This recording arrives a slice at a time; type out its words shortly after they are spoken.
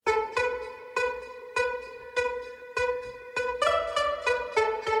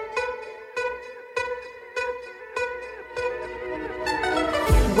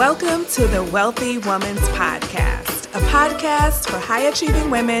Welcome to the Wealthy Woman's Podcast, a podcast for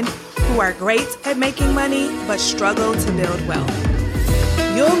high-achieving women who are great at making money but struggle to build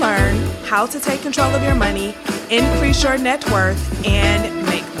wealth. You'll learn how to take control of your money, increase your net worth, and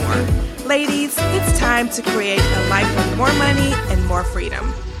make more. Ladies, it's time to create a life with more money and more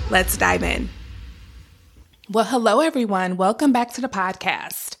freedom. Let's dive in. Well, hello, everyone. Welcome back to the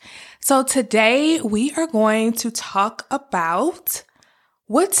podcast. So today we are going to talk about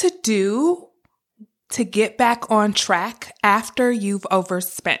what to do to get back on track after you've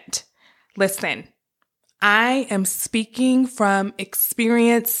overspent. Listen, I am speaking from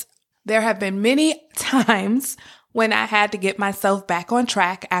experience. There have been many times when I had to get myself back on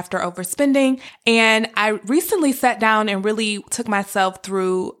track after overspending. And I recently sat down and really took myself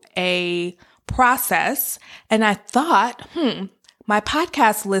through a process. And I thought, my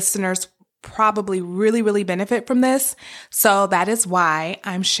podcast listeners probably really benefit from this. So that is why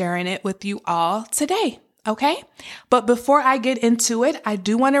I'm sharing it with you all today. Okay. But before I get into it, I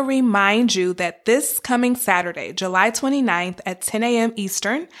do want to remind you that this coming Saturday, July 29th at 10 a.m.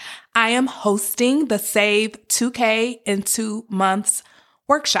 Eastern, I am hosting the Save 2K in 2 months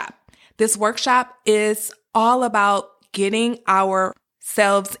workshop. This workshop is all about getting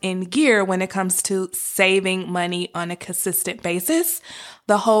ourselves in gear when it comes to saving money on a consistent basis.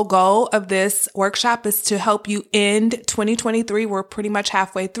 The whole goal of this workshop is to help you end 2023. We're pretty much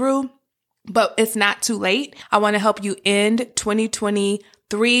halfway through, but it's not too late. I want to help you end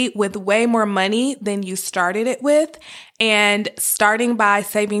 2023 with way more money than you started it with. And starting by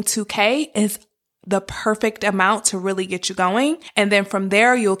saving 2K is the perfect amount to really get you going. And then from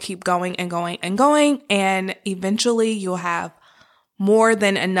there, you'll keep going and going and going. And eventually you'll have more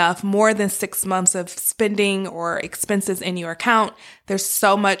than enough, more than 6 months of spending or expenses in your account. There's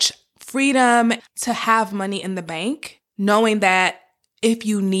so much freedom to have money in the bank, knowing that if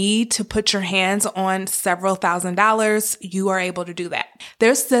you need to put your hands on several $1,000s, you are able to do that.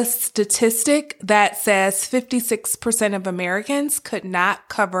 There's this statistic that says 56% of Americans could not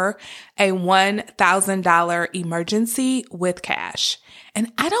cover a $1,000 emergency with cash.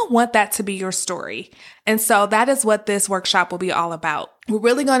 And I don't want that to be your story. And so that is what this workshop will be all about. We're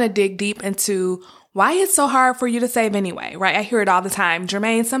really going to dig deep into why it's so hard for you to save anyway, right? I hear it all the time.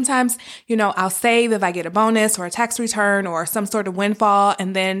 Jermaine, sometimes, I'll save if I get a bonus or a tax return or some sort of windfall.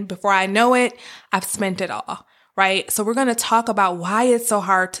 And then before I know it, I've spent it all, right? So we're going to talk about why it's so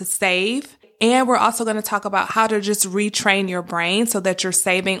hard to save. And we're also going to talk about how to just retrain your brain so that you're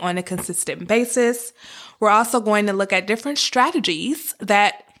saving on a consistent basis. We're also going to look at different strategies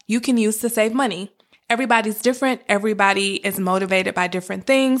that you can use to save money. Everybody's different. Everybody is motivated by different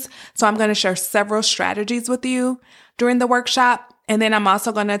things. So I'm going to share several strategies with you during the workshop. And then I'm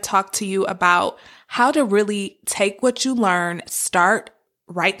also going to talk to you about how to really take what you learn, start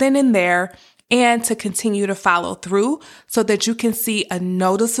right then and there, and to continue to follow through so that you can see a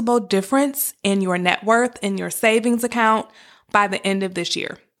noticeable difference in your net worth, in your savings account by the end of this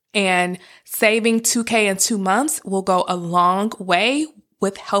year. And saving 2K in 2 months will go a long way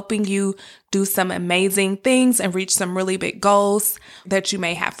with helping you do some amazing things and reach some really big goals that you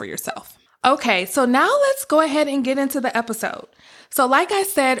may have for yourself. Okay, so now let's go ahead and get into the episode. So like I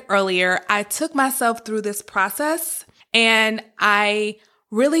said earlier, I took myself through this process and I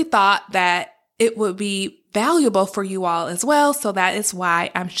really thought that it would be valuable for you all as well. So that is why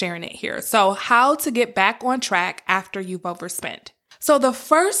I'm sharing it here. So how to get back on track after you've overspent. So the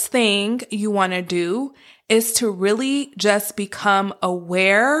first thing you want to do is to really just become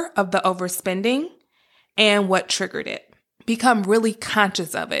aware of the overspending and what triggered it. Become really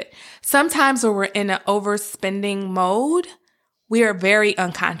conscious of it. Sometimes when we're in an overspending mode, we are very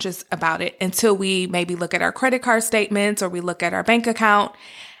unconscious about it until we maybe look at our credit card statements or we look at our bank account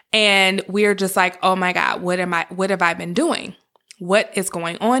and we're just like, oh my God, what have I been doing? What is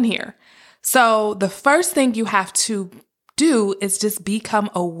going on here? So the first thing you have to do is just become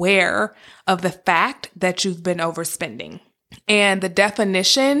aware of the fact that you've been overspending. And the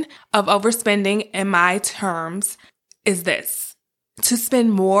definition of overspending in my terms is this: to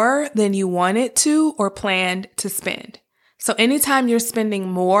spend more than you wanted to or planned to spend. So anytime you're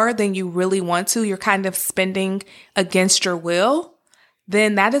spending more than you really want to, you're kind of spending against your will,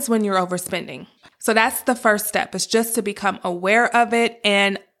 then that is when you're overspending. So that's the first step, is just to become aware of it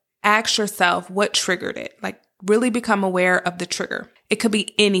and ask yourself what triggered it. Like, really become aware of the trigger. It could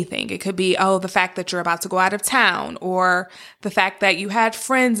be anything. It could be, the fact that you're about to go out of town, or the fact that you had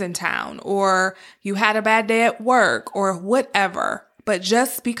friends in town, or you had a bad day at work, or whatever. But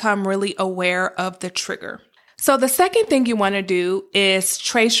just become really aware of the trigger. So the second thing you want to do is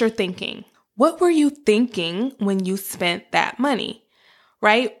trace your thinking. What were you thinking when you spent that money?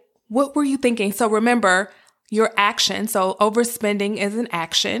 right? What were you thinking? So remember your action. So overspending is an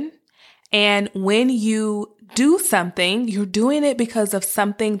action. And when you do something, you're doing it because of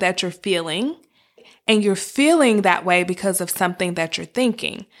something that you're feeling. And you're feeling that way because of something that you're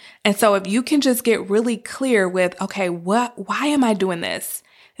thinking. And so if you can just get really clear with, okay, why am I doing this?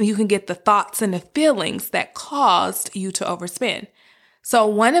 And you can get the thoughts and the feelings that caused you to overspend. So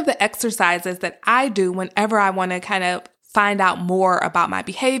one of the exercises that I do whenever I want to kind of find out more about my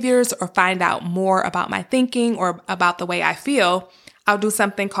behaviors or find out more about my thinking or about the way I feel, I'll do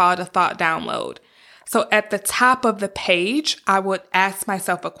something called a thought download. So at the top of the page, I would ask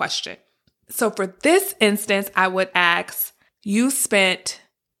myself a question. So for this instance, I would ask, you spent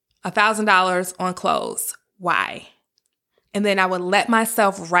 $1,000 on clothes. Why? And then I would let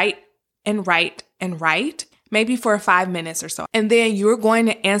myself write, maybe for 5 minutes or so. And then you're going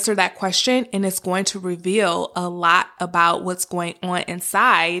to answer that question, and it's going to reveal a lot about what's going on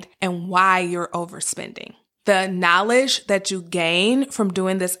inside and why you're overspending. The knowledge that you gain from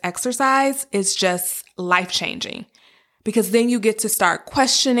doing this exercise is just life-changing. Because then you get to start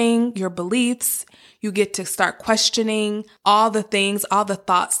questioning your beliefs. You get to start questioning all the things, all the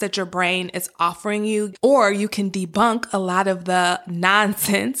thoughts that your brain is offering you. Or you can debunk a lot of the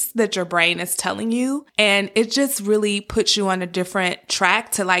nonsense that your brain is telling you. And it just really puts you on a different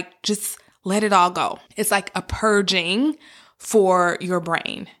track to just let it all go. It's like a purging for your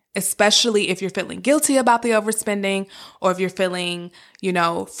brain. Especially if you're feeling guilty about the overspending or if you're feeling,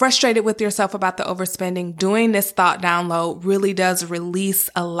 frustrated with yourself about the overspending, doing this thought download really does release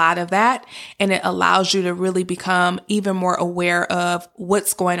a lot of that. And it allows you to really become even more aware of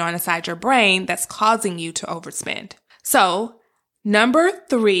what's going on inside your brain that's causing you to overspend. So number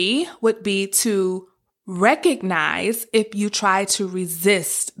 3 would be to recognize if you try to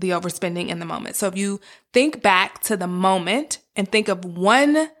resist the overspending in the moment. So if you think back to the moment and think of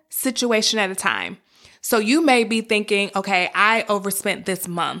one situation at a time. So you may be thinking, okay, I overspent this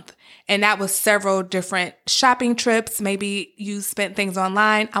month, and that was several different shopping trips. Maybe you spent things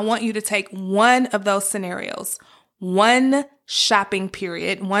online. I want you to take one of those scenarios, one shopping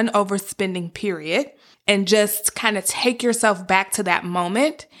period, one overspending period, and just kind of take yourself back to that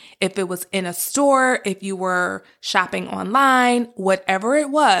moment. If it was in a store, if you were shopping online, whatever it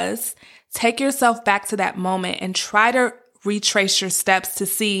was, take yourself back to that moment and try to retrace your steps to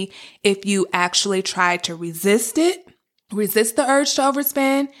see if you actually tried to resist the urge to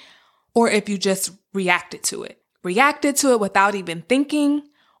overspend, or if you just reacted to it without even thinking,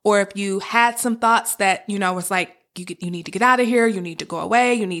 or if you had some thoughts that, was like, you need to get out of here, you need to go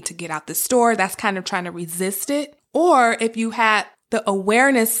away, you need to get out the store. That's kind of trying to resist it. Or if you had the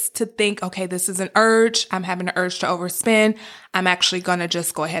awareness to think, okay, this is an urge. I'm having an urge to overspend. I'm actually going to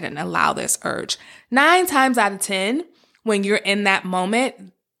just go ahead and allow this urge. 9 times out of 10, when you're in that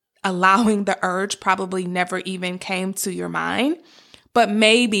moment, allowing the urge probably never even came to your mind, but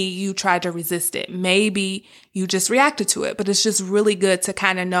maybe you tried to resist it. Maybe you just reacted to it, but it's just really good to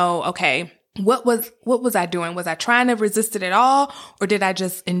kind of know, okay, what was I doing? Was I trying to resist it at all? Or did I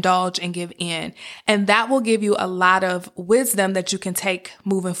just indulge and give in? And that will give you a lot of wisdom that you can take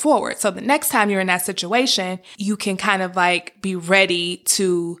moving forward. So the next time you're in that situation, you can kind of be ready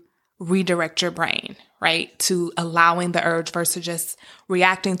to redirect your brain, right? To allowing the urge versus just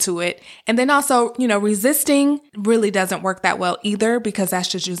reacting to it. And then also, resisting really doesn't work that well either, because that's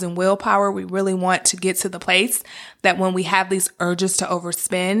just using willpower. We really want to get to the place that when we have these urges to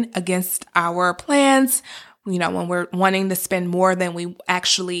overspend against our plans, when we're wanting to spend more than we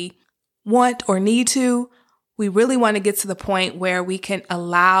actually want or need to, we really want to get to the point where we can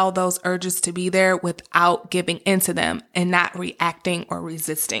allow those urges to be there without giving into them and not reacting or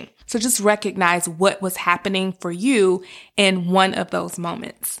resisting. So just recognize what was happening for you in one of those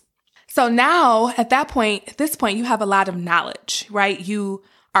moments. So now at this point, you have a lot of knowledge, right? You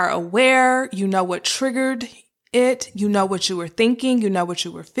are aware, you know what triggered it, you know what you were thinking, you know what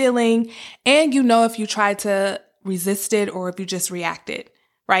you were feeling, and you know if you tried to resist it or if you just reacted,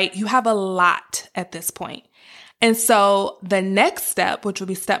 right? You have a lot at this point. And so the next step, which will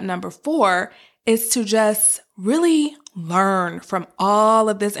be step number 4, is to just really learn from all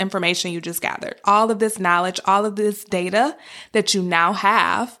of this information you just gathered, all of this knowledge, all of this data that you now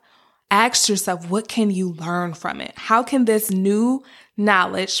have. Ask yourself, what can you learn from it? How can this new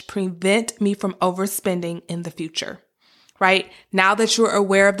knowledge prevent me from overspending in the future? Right? Now that you're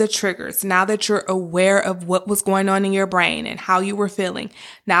aware of the triggers, now that you're aware of what was going on in your brain and how you were feeling,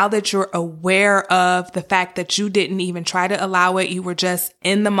 now that you're aware of the fact that you didn't even try to allow it, you were just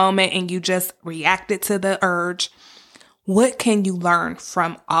in the moment and you just reacted to the urge, what can you learn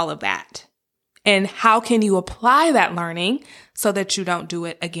from all of that? And how can you apply that learning so that you don't do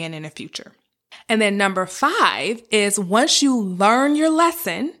it again in the future? And then number 5 is once you learn your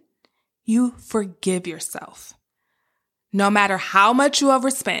lesson, you forgive yourself. No matter how much you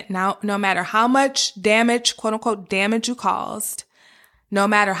overspent, no matter how much damage, quote unquote, damage you caused, no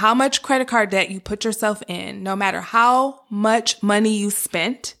matter how much credit card debt you put yourself in, no matter how much money you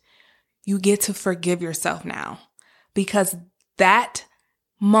spent, you get to forgive yourself now. Because that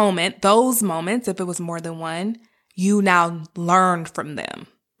moment, those moments, if it was more than one, you now learned from them,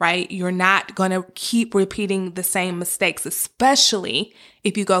 right? You're not going to keep repeating the same mistakes, especially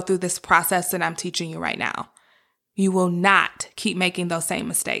if you go through this process that I'm teaching you right now. You will not keep making those same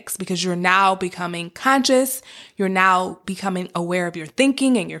mistakes because you're now becoming conscious. You're now becoming aware of your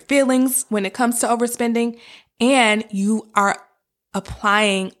thinking and your feelings when it comes to overspending. And you are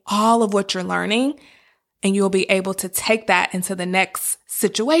applying all of what you're learning, and you'll be able to take that into the next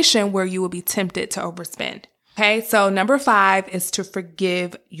situation where you will be tempted to overspend. Okay, so number 5 is to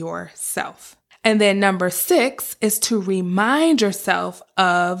forgive yourself. And then number 6 is to remind yourself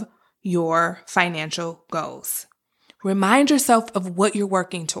of your financial goals. Remind yourself of what you're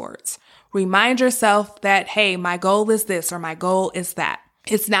working towards. Remind yourself that, hey, my goal is this or my goal is that.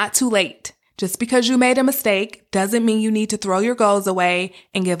 It's not too late. Just because you made a mistake doesn't mean you need to throw your goals away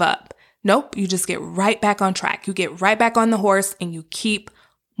and give up. Nope, you just get right back on track. You get right back on the horse and you keep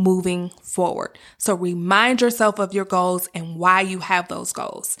moving forward. So remind yourself of your goals and why you have those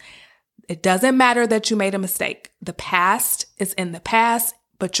goals. It doesn't matter that you made a mistake. The past is in the past,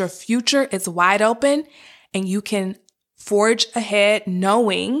 but your future is wide open and you can forge ahead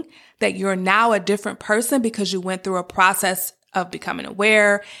knowing that you're now a different person because you went through a process of becoming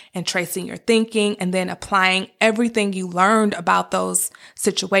aware and tracing your thinking and then applying everything you learned about those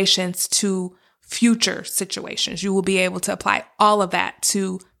situations to future situations. You will be able to apply all of that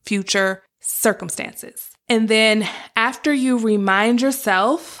to future circumstances. And then after you remind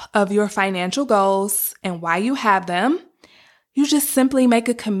yourself of your financial goals and why you have them, you just simply make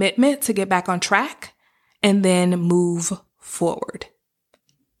a commitment to get back on track and then move forward.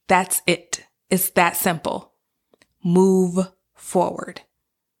 That's it. It's that simple. Move forward.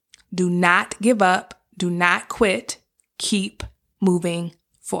 Do not give up. Do not quit. Keep moving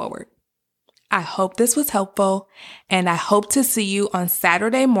forward. I hope this was helpful, and I hope to see you on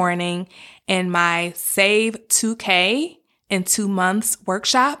Saturday morning in my Save 2K in 2 months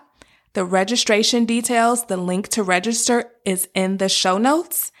workshop. The registration details, the link to register is in the show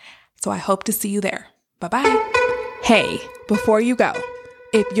notes. So I hope to see you there. Bye-bye. Hey, before you go,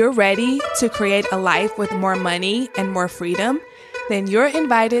 if you're ready to create a life with more money and more freedom, then you're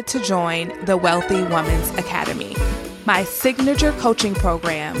invited to join the Wealthy Woman's Academy, my signature coaching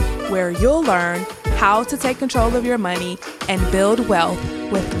program where you'll learn how to take control of your money and build wealth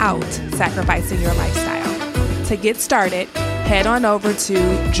without sacrificing your lifestyle. To get started, head on over to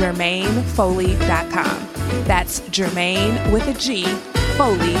JermaineFoley.com. That's Jermaine with a G,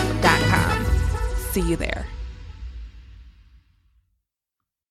 Foley.com. See you there.